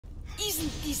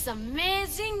Isn't this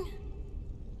amazing?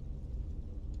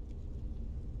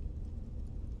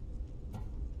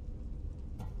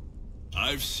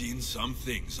 I've seen some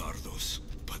things, Ardos,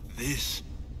 but this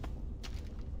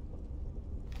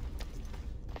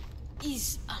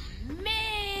is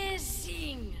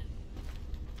amazing!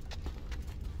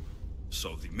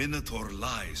 So the Minotaur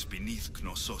lies beneath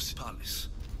Knossos' palace.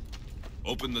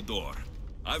 Open the door.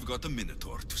 I've got a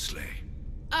Minotaur to slay.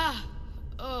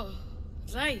 Oh,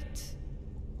 right.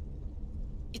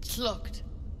 It's locked.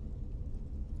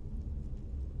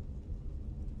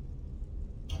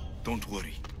 Don't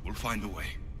worry, we'll find a way.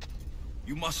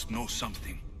 You must know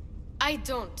something. I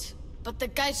don't, but the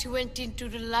guys who went into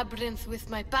the labyrinth with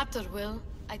my pater will.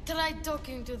 I tried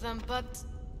talking to them, but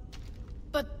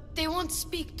they won't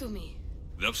speak to me.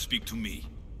 They'll speak to me.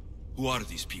 Who are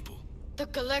these people? The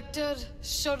Collector,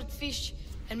 Swordfish,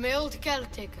 and my old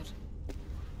caretaker.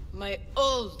 My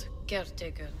old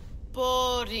caretaker.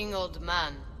 Boring old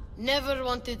man. Never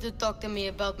wanted to talk to me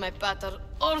about my pater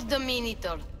or the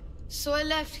Minotaur. So I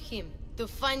left him to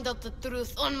find out the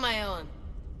truth on my own.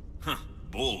 Huh,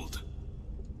 bold.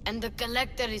 And the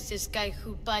Collector is this guy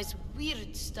who buys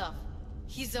weird stuff.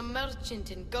 He's a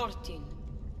merchant in Gortin.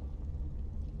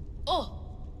 Oh,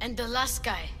 and the last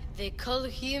guy, they call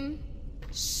him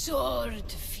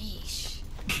Swordfish.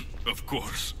 Of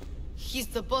course. He's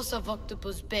the boss of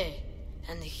Octopus Bay,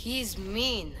 and he's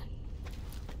mean.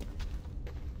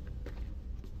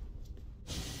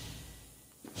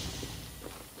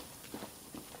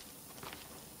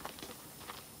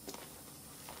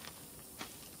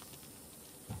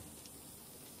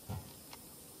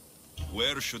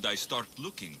 Where should I start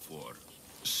looking for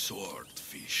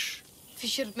Swordfish?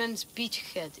 Fisherman's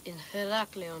Beachhead in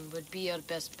Heraklion would be your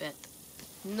best bet.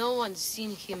 No one's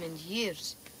seen him in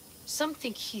years. Some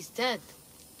think he's dead.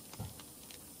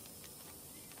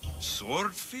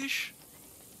 Swordfish?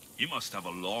 He must have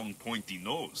a long, pointy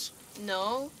nose.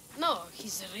 No,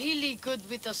 he's really good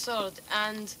with a sword,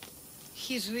 and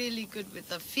he's really good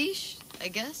with a fish, I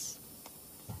guess.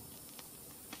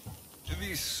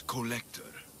 This Collector,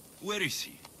 where is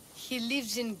he? He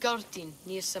lives in Gortin,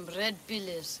 near some red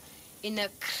pillars, in a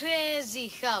crazy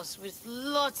house with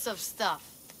lots of stuff.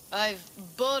 I've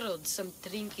borrowed some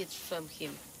trinkets from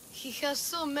him. He has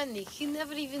so many, he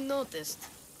never even noticed.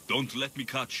 Don't let me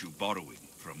catch you borrowing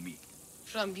from me.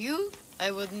 From you?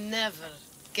 I would never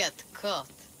get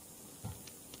caught.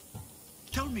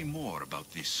 Tell me more about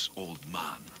this old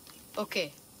man.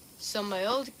 Okay, so my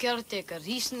old caretaker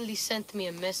recently sent me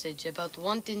a message about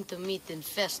wanting to meet in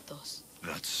Festos.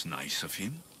 That's nice of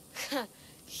him.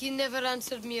 He never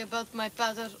answered me about my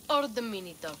pater or the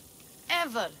Minotaur.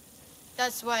 Ever.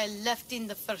 That's why I left in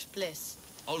the first place.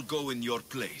 I'll go in your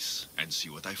place and see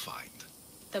what I find.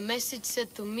 The message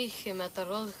said to meet him at our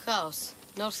old house,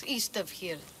 northeast of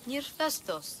here, near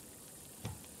Festos.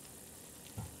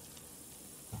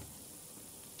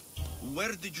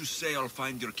 Where did you say I'll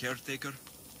find your caretaker?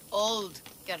 Old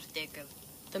caretaker.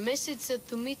 The message said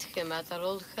to meet him at our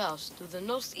old house to the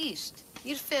northeast,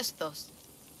 near Festos.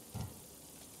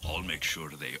 I'll make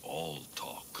sure they all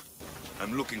talk.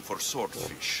 I'm looking for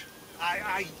Swordfish.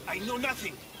 I know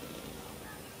nothing.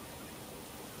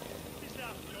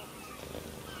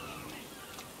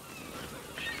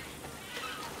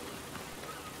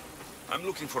 I'm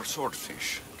looking for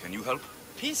Swordfish. Can you help?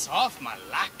 Piss off,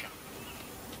 Malaka.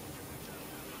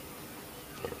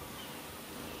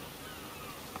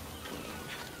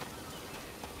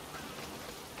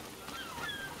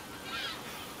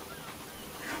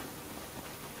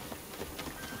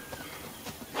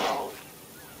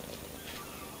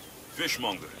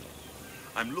 Fishmonger.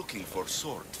 I'm looking for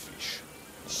Swordfish.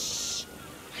 Shh!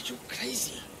 Are you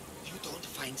crazy? You don't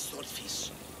find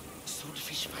Swordfish.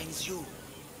 Swordfish finds you.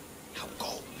 Now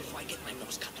go, before I get my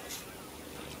nose cut off.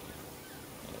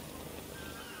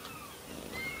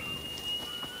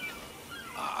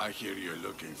 I hear you're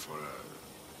looking for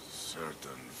a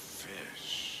certain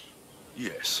fish.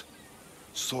 Yes.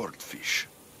 Swordfish.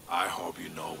 I hope you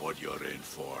know what you're in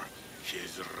for.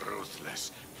 He's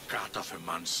ruthless. Cut off a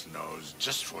man's nose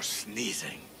just for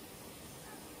sneezing.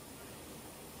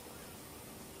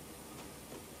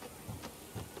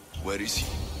 Where is he?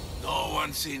 No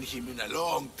one's seen him in a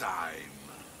long time.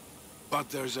 But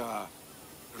there's a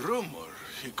rumor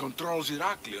he controls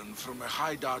Heraklion from a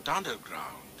hideout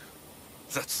underground.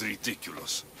 That's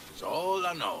ridiculous. It's all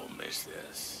I know,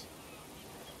 mistress.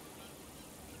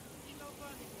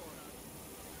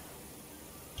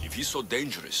 If he's so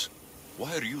dangerous,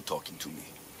 why are you talking to me?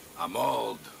 I'm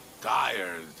old,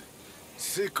 tired,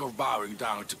 sick of bowing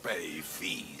down to pay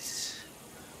fees.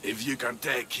 If you can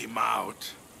take him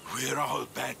out, we're all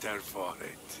better for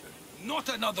it. Not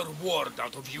another word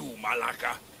out of you,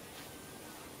 Malaka.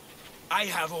 I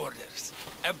have orders.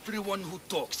 Everyone who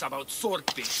talks about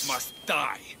swordfish must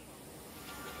die.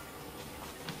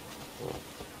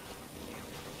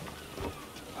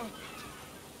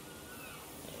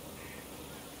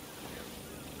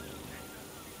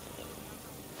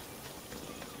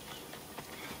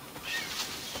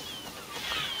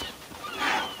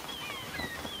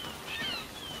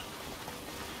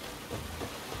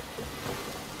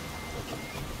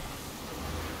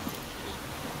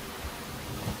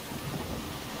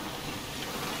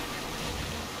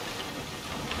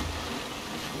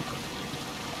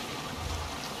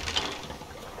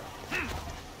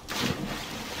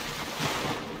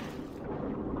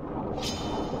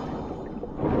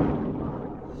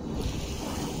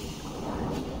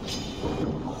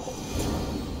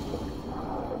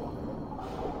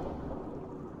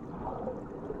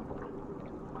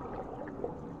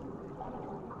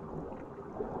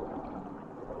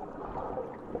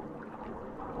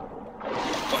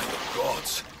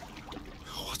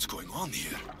 What's going on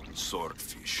here?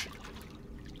 Swordfish.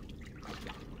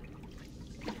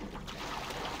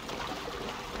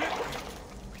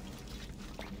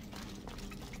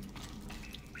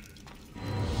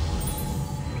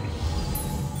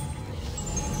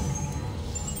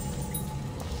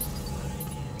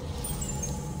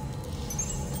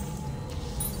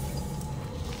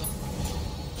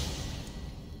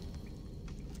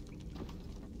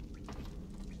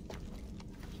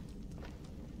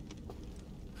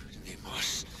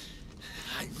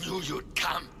 I knew you'd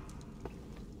come.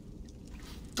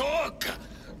 Dog!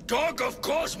 Dog of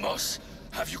Cosmos!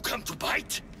 Have you come to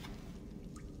bite?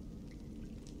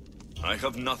 I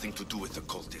have nothing to do with the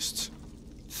cultists.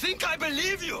 Think I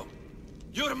believe you?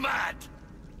 You're mad!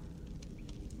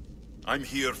 I'm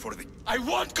here for the... I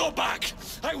won't go back!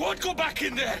 I won't go back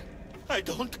in there! I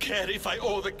don't care if I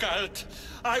owe the cult.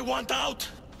 I want out!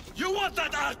 You want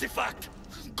that artifact?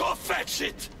 Go fetch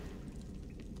it!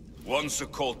 Once a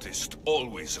cultist,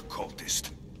 always a cultist.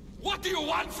 What do you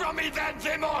want from me then,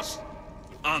 Demos?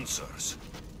 Answers.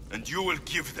 And you will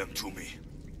give them to me.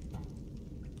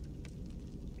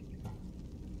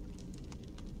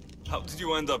 How did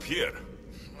you end up here?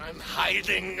 I'm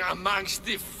hiding amongst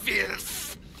the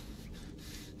filth.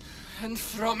 And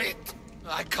from it,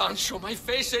 I can't show my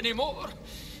face anymore.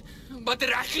 But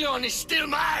Heraklion is still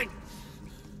mine!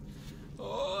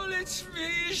 All its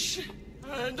fish,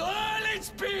 and all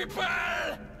its people!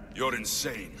 You're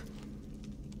insane.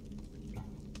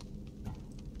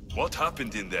 What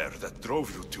happened in there that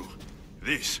drove you to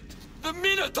this? The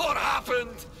Minotaur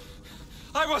happened!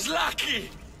 I was lucky!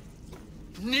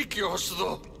 Nikios,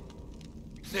 though.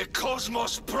 The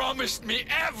Cosmos promised me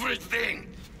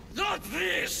everything! Not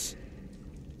this!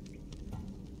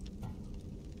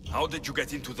 How did you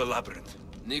get into the labyrinth?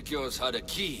 Nikios had a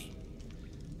key.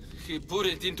 He put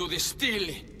it into the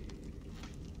steel.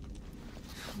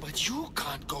 But you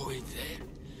can't go in there.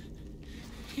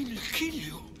 He'll kill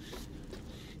you.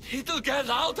 It'll get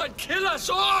out and kill us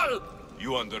all!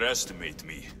 You underestimate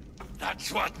me.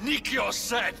 That's what Nikios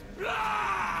said!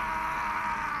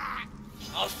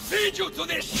 I'll feed you to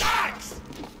the sharks!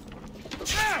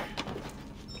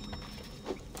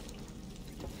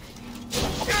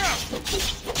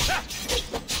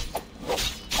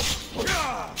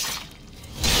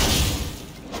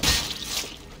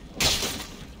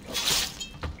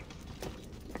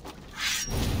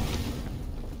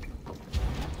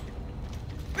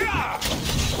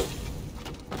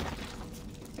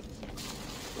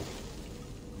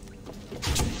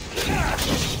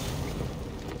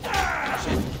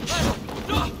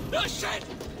 No, shit!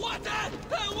 Water!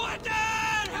 Water!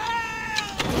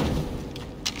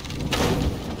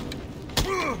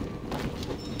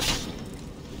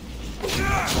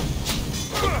 Help!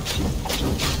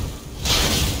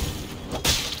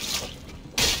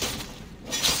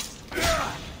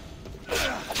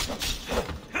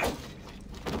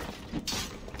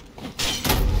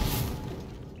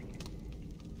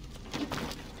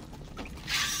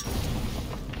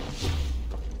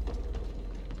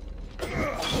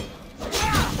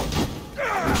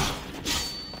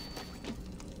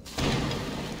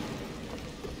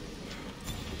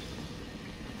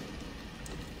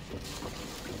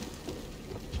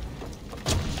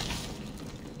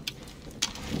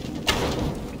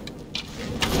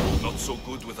 Not so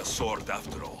good with a sword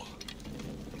after all.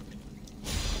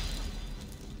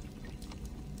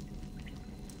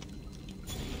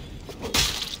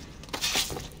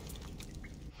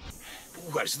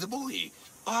 Where's the boy?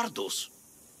 Ardos.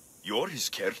 You're his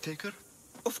caretaker?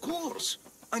 Of course.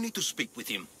 I need to speak with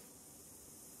him.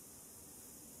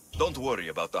 Don't worry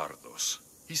about Ardos.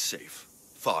 He's safe,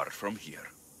 far from here.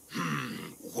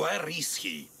 Where is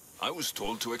he? I was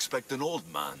told to expect an old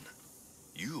man.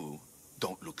 You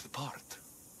don't look the part.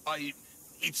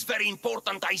 It's very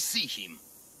important I see him.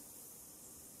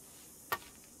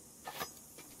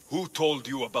 Who told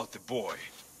you about the boy?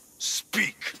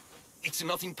 Speak! It's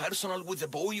nothing personal with the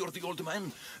boy or the old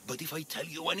man, but if I tell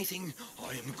you anything,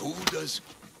 I am good as...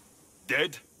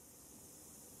 Dead?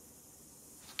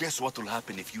 Guess what will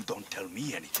happen if you don't tell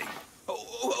me anything?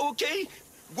 Okay.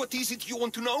 What is it you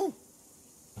want to know?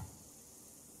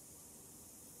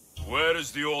 Where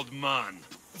is the old man?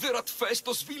 They're at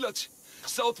Festos village,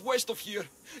 southwest of here.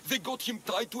 They got him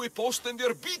tied to a post and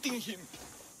they're beating him.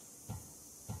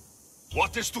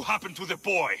 What is to happen to the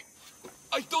boy?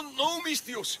 I don't know,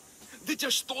 Mistios. They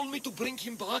just told me to bring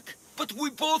him back, but we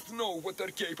both know what they're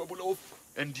capable of.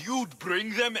 And you'd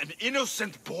bring them an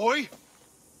innocent boy?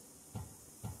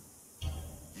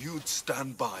 You'd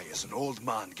stand by as an old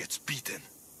man gets beaten.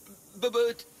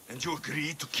 But... And you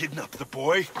agreed to kidnap the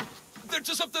boy? They're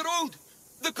just up the road.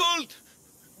 The cult.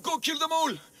 Go kill them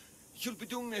all. You'll be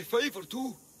doing me a favor,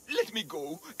 too. Let me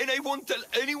go, and I won't tell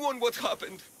anyone what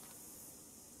happened.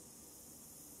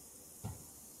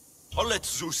 I'll let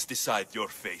Zeus decide your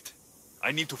fate.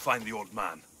 I need to find the old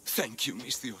man. Thank you,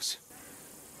 Mistios.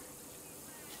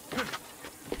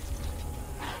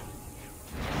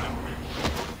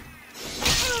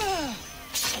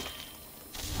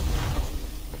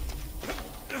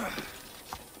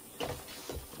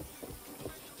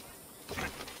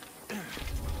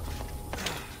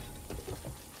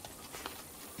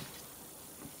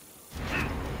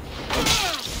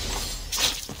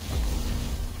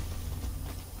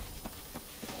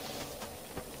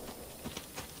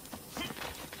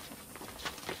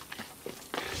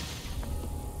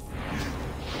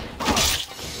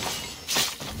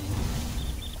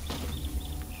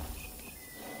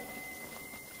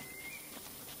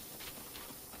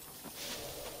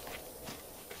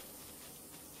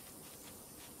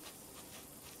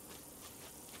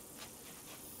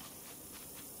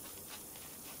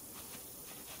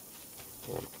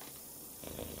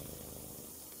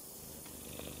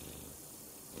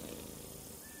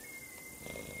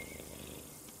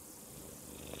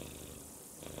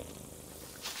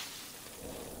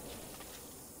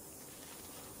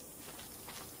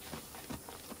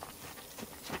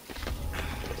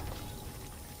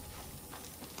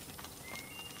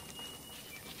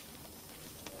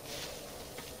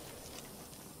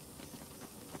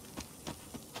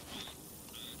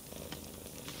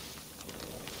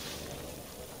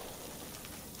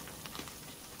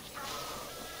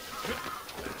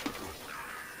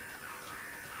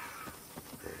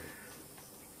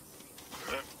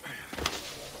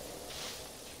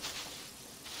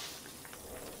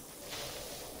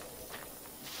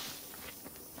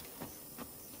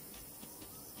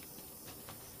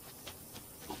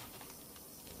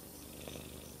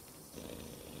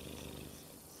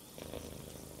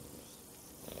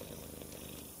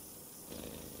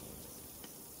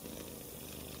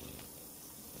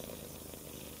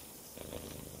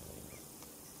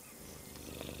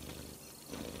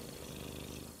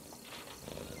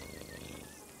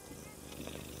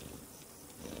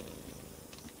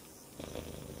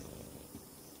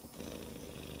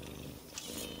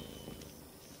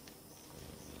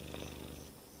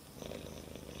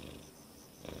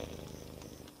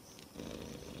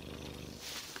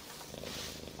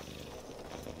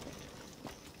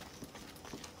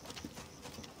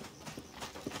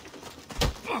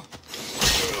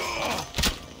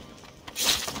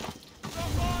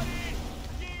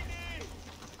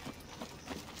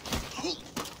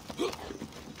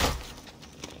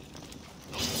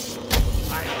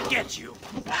 Get you!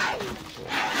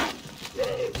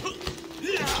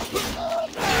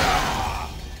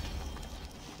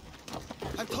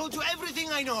 I've told you everything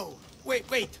I know.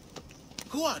 Wait.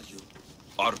 Who are you?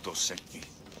 Ardo sent me.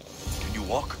 Can you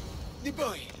walk? The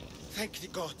boy. Thank the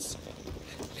gods.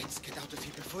 Let's get out of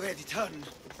here before they return.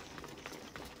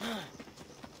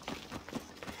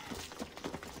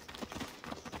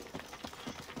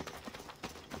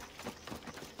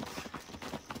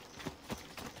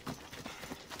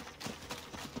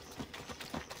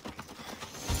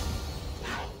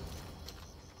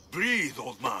 Breathe,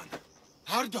 old man.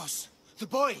 Ardos, the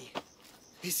boy.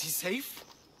 Is he safe?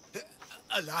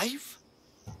 Alive?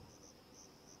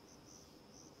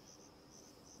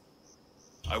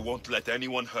 I won't let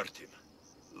anyone hurt him.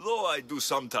 Though I do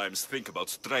sometimes think about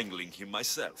strangling him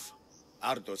myself.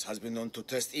 Ardos has been known to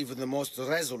test even the most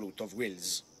resolute of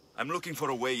wills. I'm looking for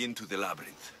a way into the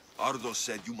labyrinth. Ardo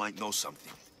said you might know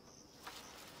something.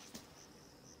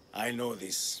 I know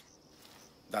this.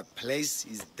 That place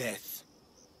is death.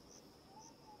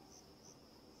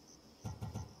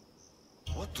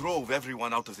 What drove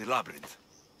everyone out of the labyrinth?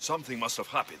 Something must have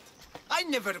happened. I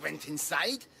never went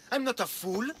inside. I'm not a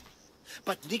fool.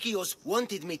 But Nikios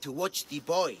wanted me to watch the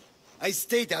boy. I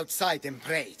stayed outside and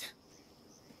prayed.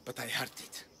 But I heard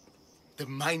it. The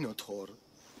Minotaur.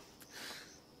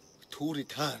 Two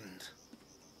returned.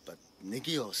 But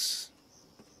Nikios...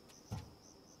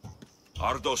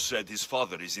 Ardos said his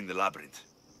father is in the labyrinth.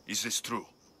 Is this true?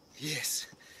 Yes,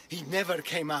 he never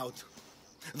came out.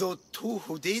 Though two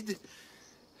who did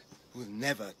will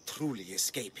never truly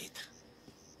escape it.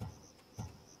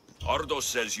 Ardos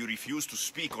says you refuse to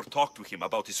speak or talk to him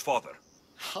about his father.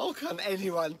 How can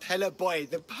anyone tell a boy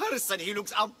the person he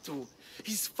looks up to,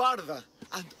 his father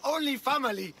and only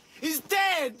family, is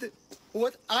dead?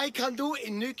 What I can do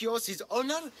in Nikios'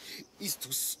 honor is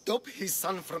to stop his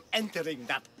son from entering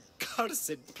that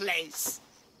cursed place.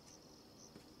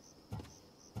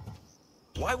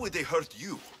 Why would they hurt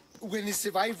you? When the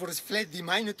survivors fled the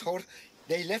Minotaur,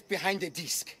 they left behind a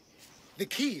disc, the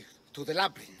key to the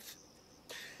labyrinth.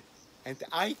 And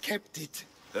I kept it.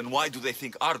 Then why do they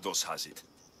think Ardos has it?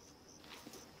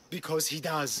 Because he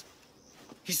does.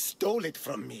 He stole it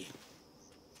from me.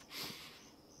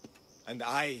 And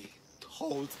I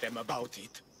told them about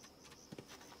it.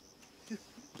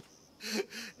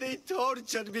 They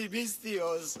tortured me,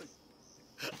 Mistios.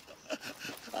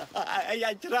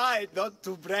 I tried not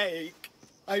to break.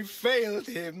 I failed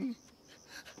him.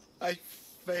 I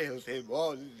failed him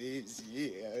all these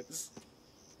years.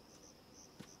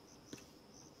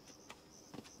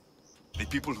 The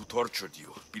people who tortured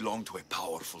you belong to a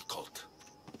powerful cult.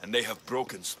 And they have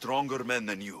broken stronger men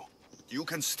than you. You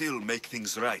can still make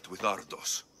things right with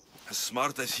Ardos. As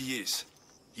smart as he is,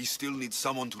 he still needs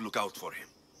someone to look out for him.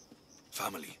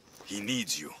 Family, he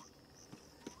needs you.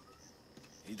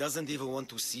 He doesn't even want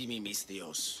to see me,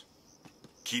 Mistios.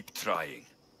 Keep trying.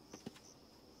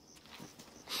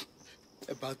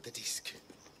 About the disc.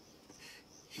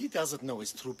 He doesn't know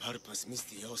its true purpose,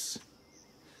 Mistios.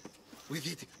 With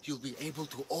it, you'll be able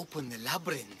to open the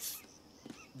labyrinth.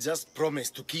 Just promise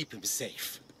to keep him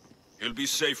safe. He'll be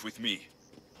safe with me.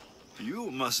 You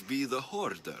must be the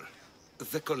hoarder.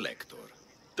 The collector.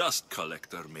 Dust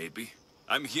collector, maybe.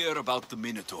 I'm here about the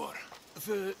Minotaur.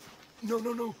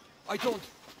 No.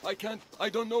 I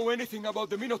don't know anything about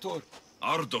the Minotaur.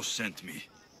 Ardos sent me.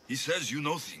 He says you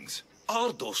know things.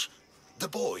 Ardos, the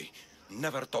boy.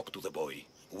 Never talk to the boy.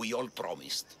 We all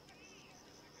promised.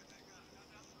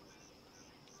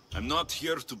 I'm not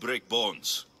here to break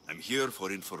bones. I'm here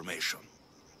for information.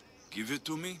 Give it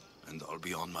to me, and I'll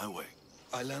be on my way.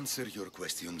 I'll answer your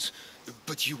questions,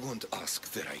 but you won't ask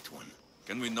the right one.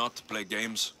 Can we not play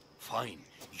games? Fine.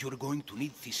 You're going to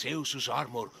need Theseus's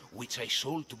armor, which I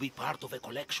sold to be part of a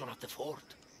collection at the fort.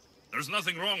 There's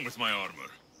nothing wrong with my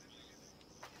armor.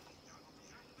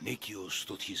 Nikios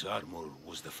thought his armor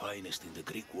was the finest in the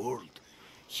Greek world.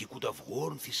 He could have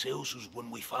worn Theseus's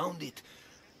when we found it.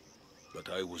 But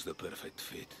I was the perfect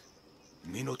fit.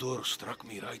 Minotaur struck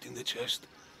me right in the chest.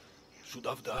 Should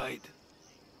have died.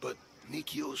 But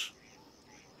Nikios...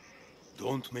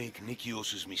 Don't make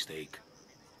Nikios's mistake.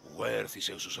 Wear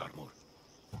Theseus's armor.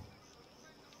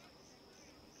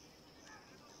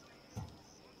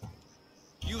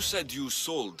 You said you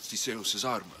sold Theseus's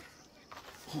armor.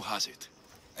 Who has it?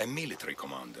 A military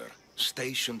commander,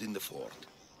 stationed in the fort.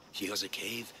 He has a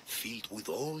cave filled with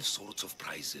all sorts of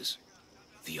prizes.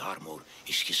 The armor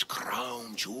is his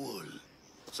crown jewel.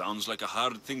 Sounds like a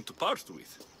hard thing to part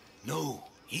with. No,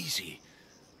 easy.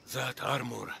 That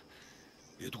armor,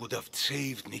 it would have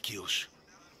saved Nikios.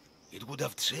 It would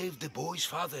have saved the boy's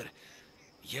father.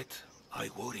 Yet, I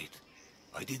wore it.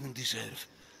 I didn't deserve.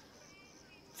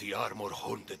 The armor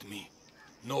haunted me.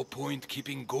 No point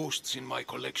keeping ghosts in my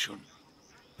collection.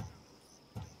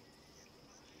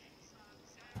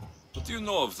 What do you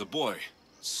know of the boy?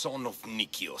 Son of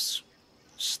Nikios.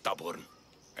 Stubborn.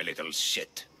 A little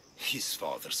shit. His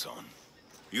father's son.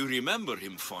 You remember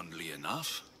him fondly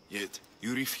enough, yet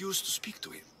you refuse to speak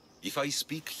to him. If I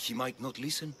speak, he might not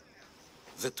listen.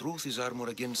 The truth is armor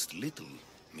against little,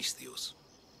 Mistios.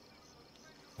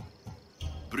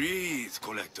 Breathe,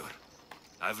 Collector.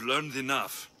 I've learned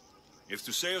enough. If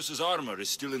Theseus's armor is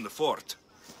still in the fort,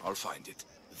 I'll find it.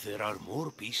 There are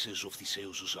more pieces of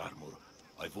Theseus's armor.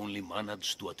 I've only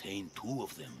managed to attain 2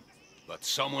 of them. But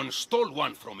someone stole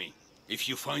one from me. If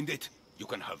you find it, you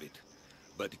can have it.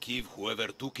 But give whoever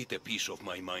took it a piece of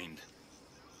my mind.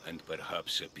 And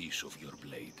perhaps a piece of your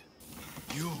blade.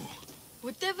 You...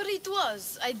 Whatever it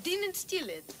was, I didn't steal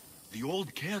it. The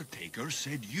old caretaker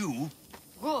said you...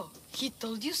 Whoa, he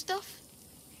told you stuff?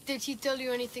 Did he tell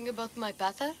you anything about my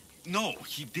pater? No,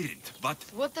 he didn't, but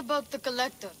What about the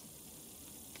collector?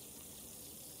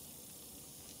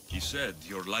 he said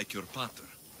you're like your pater.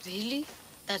 Really?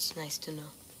 That's nice to know.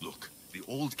 Look, the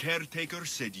old caretaker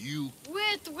said you...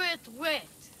 Wait.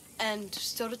 And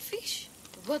Swordfish?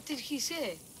 What did he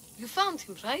say? You found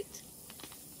him, right?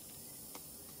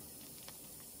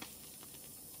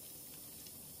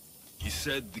 He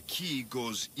said the key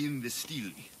goes in the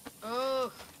stele.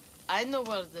 Oh, I know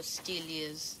where the steel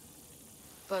is.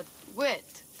 But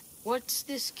wait, what's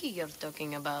this key you're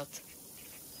talking about?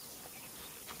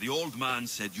 The old man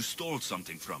said you stole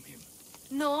something from him.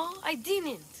 No, I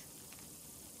didn't.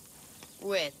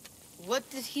 Wait, what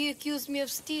did he accuse me of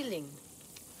stealing?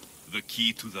 The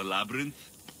key to the labyrinth?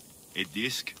 A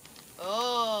disc?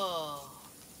 Oh.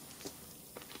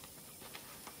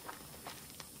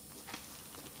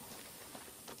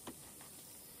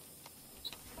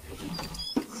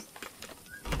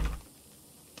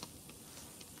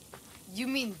 You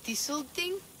mean this old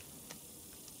thing?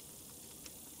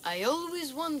 I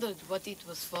always wondered what it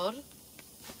was for.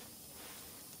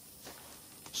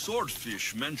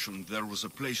 Swordfish mentioned there was a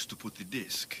place to put the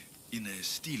disc. In a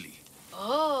stele.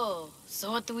 Oh,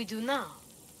 so what do we do now?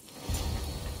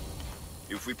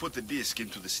 If we put the disc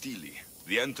into the stele,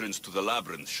 the entrance to the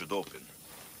labyrinth should open.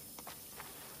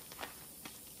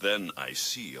 Then I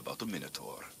see about the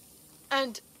Minotaur.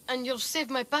 And you'll save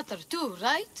my pater too,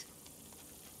 right?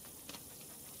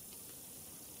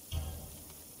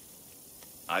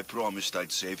 I promised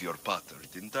I'd save your pater,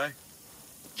 didn't I?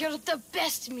 You're the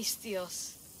best,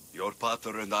 Mistios. Your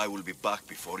pater and I will be back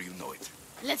before you know it.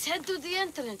 Let's head to the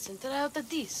entrance and try out the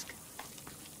disc.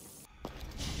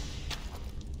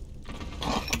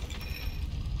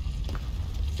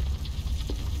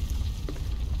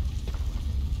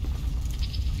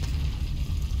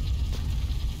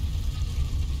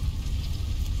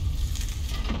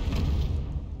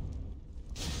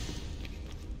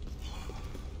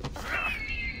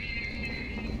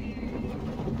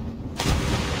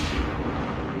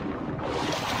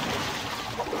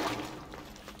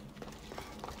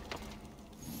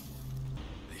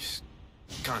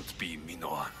 Can't be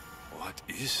Minoan. What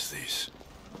is this?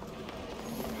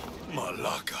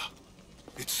 Malaka.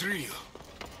 It's real.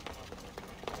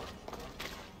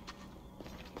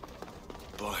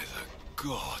 By the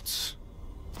gods.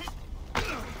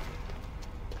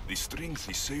 The strength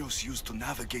Theseus used to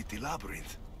navigate the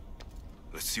labyrinth.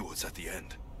 Let's see what's at the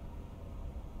end.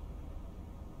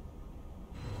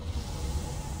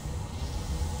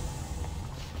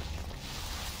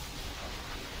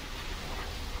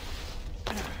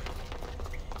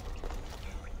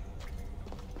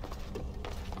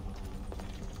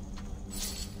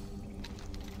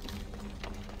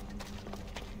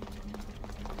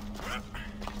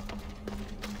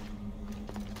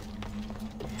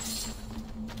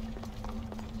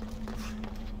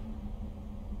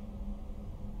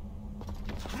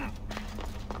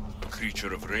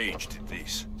 Creature of rage did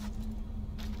this.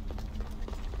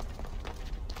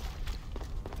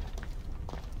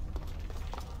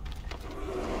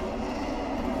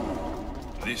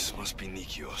 This must be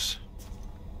Nikios.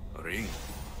 A ring?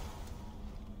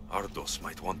 Ardos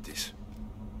might want this.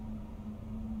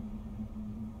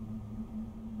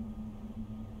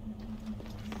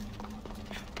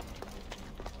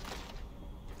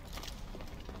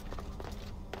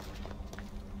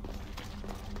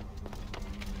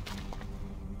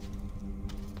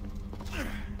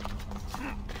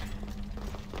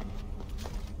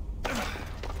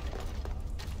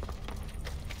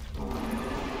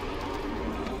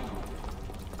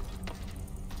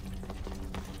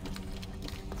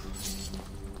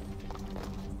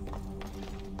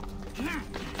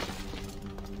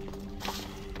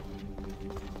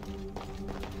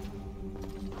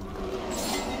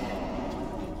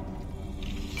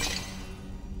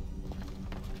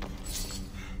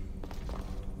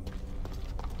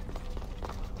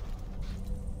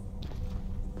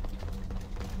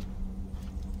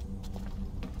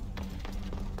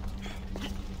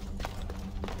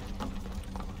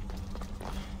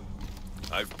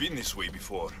 I've been this way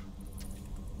before.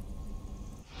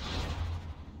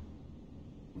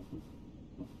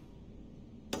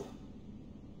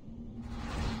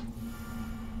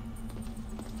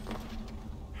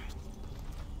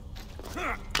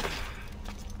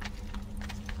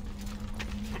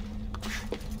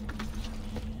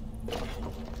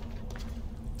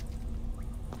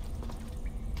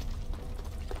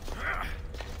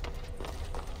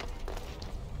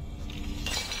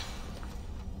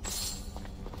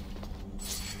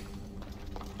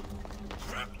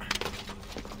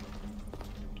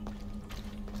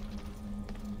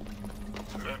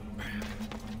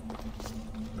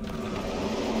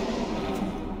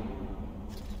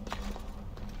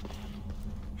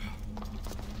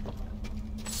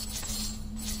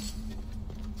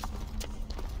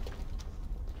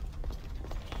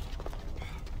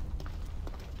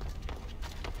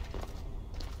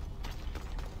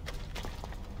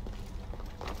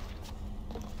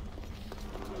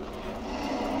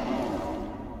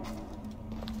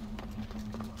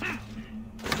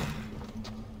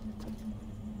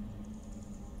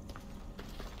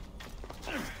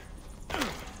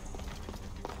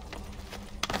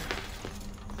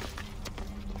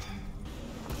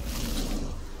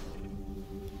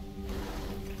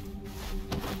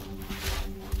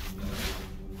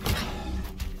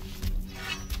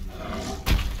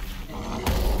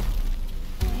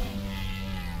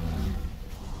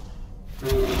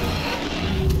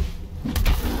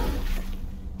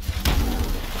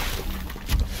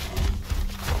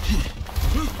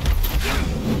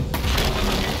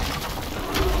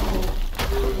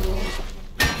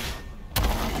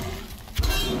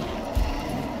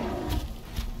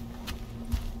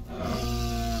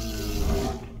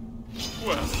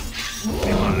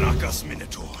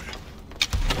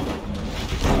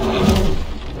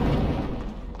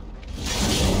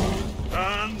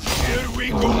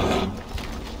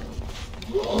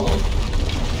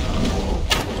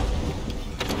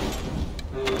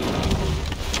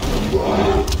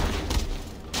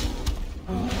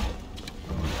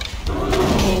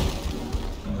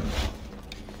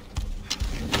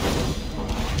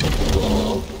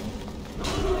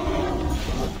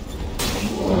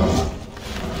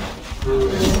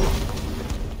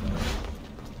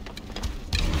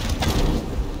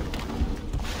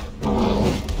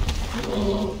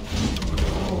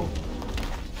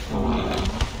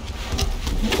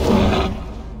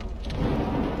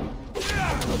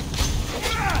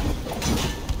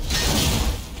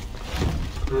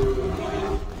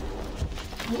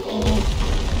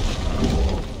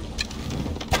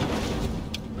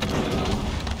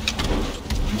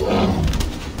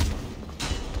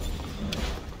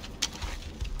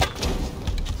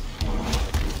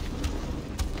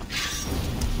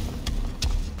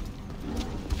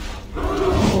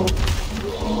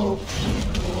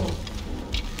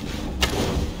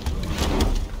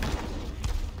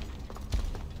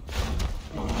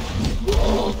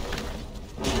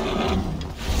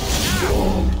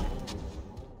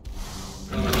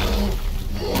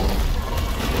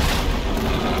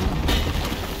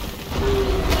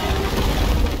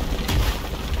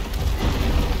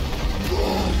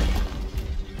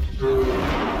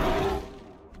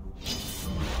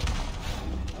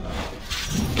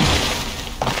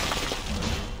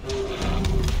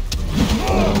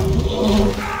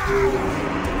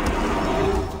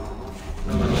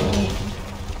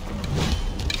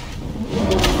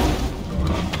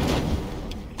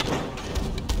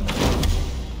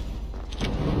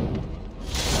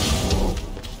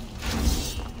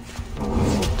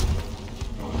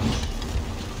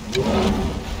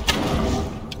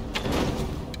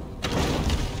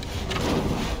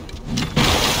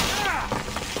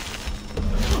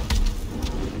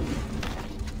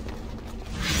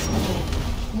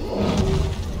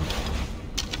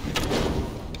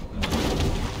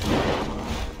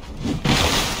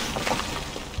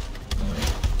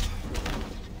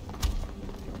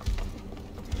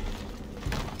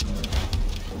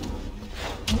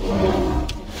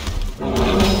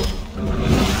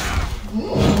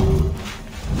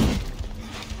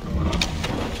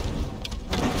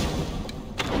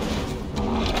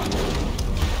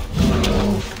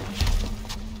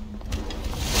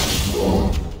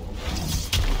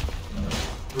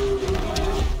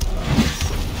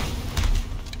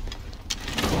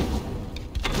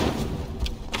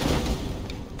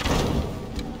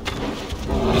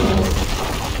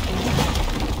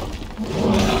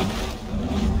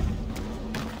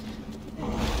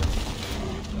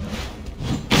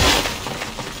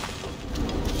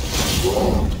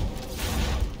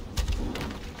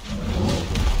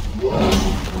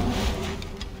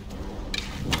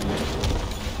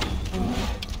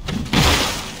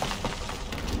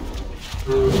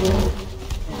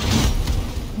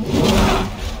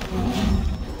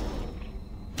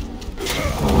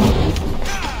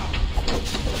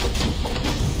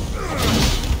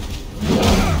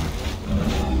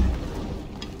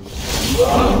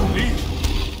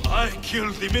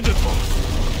 the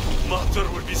Minotaur! Mother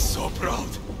will be so proud!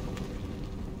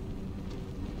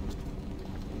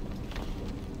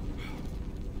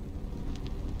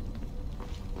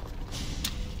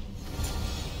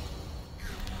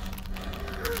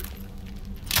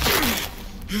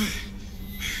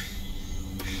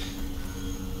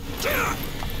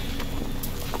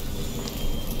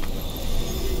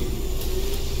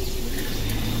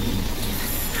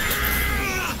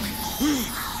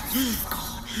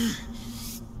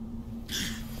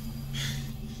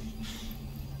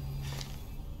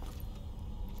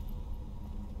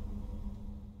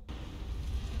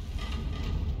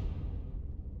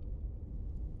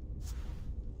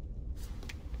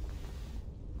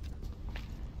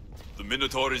 The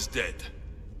Minotaur is dead.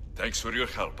 Thanks for your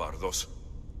help, Ardos.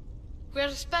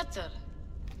 Where's Peter?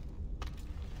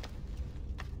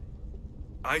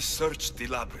 I searched the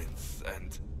labyrinth,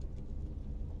 and...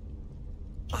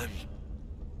 I'm...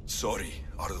 sorry,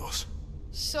 Ardos.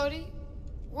 Sorry?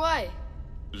 Why?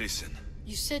 Listen.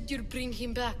 You said you'd bring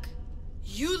him back.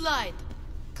 You lied.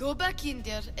 Go back in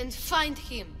there and find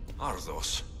him.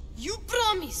 Ardos. You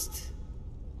promised!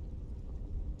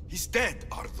 He's dead,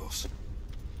 Ardos.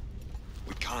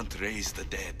 We can't raise the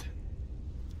dead.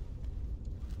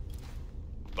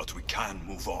 But we can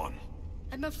move on.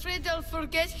 I'm afraid I'll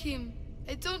forget him.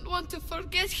 I don't want to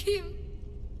forget him.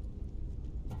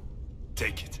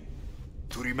 Take it.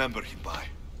 To remember him by.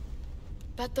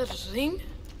 Peter's ring?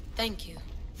 Thank you.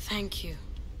 Thank you.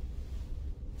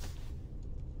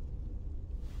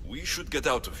 We should get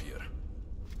out of here.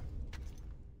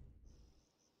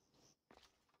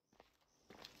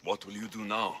 What will you do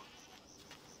now?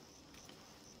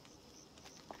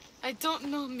 I don't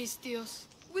know, mis Dios.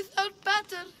 Without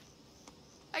Peter,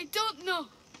 I don't know.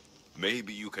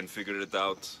 Maybe you can figure it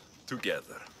out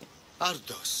together.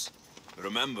 Ardos.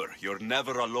 Remember, you're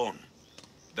never alone.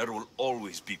 There will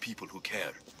always be people who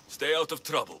care. Stay out of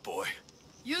trouble, boy.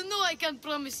 You know I can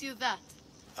promise you that.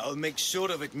 I'll make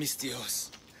sure of it, mis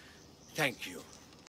Dios. Thank you.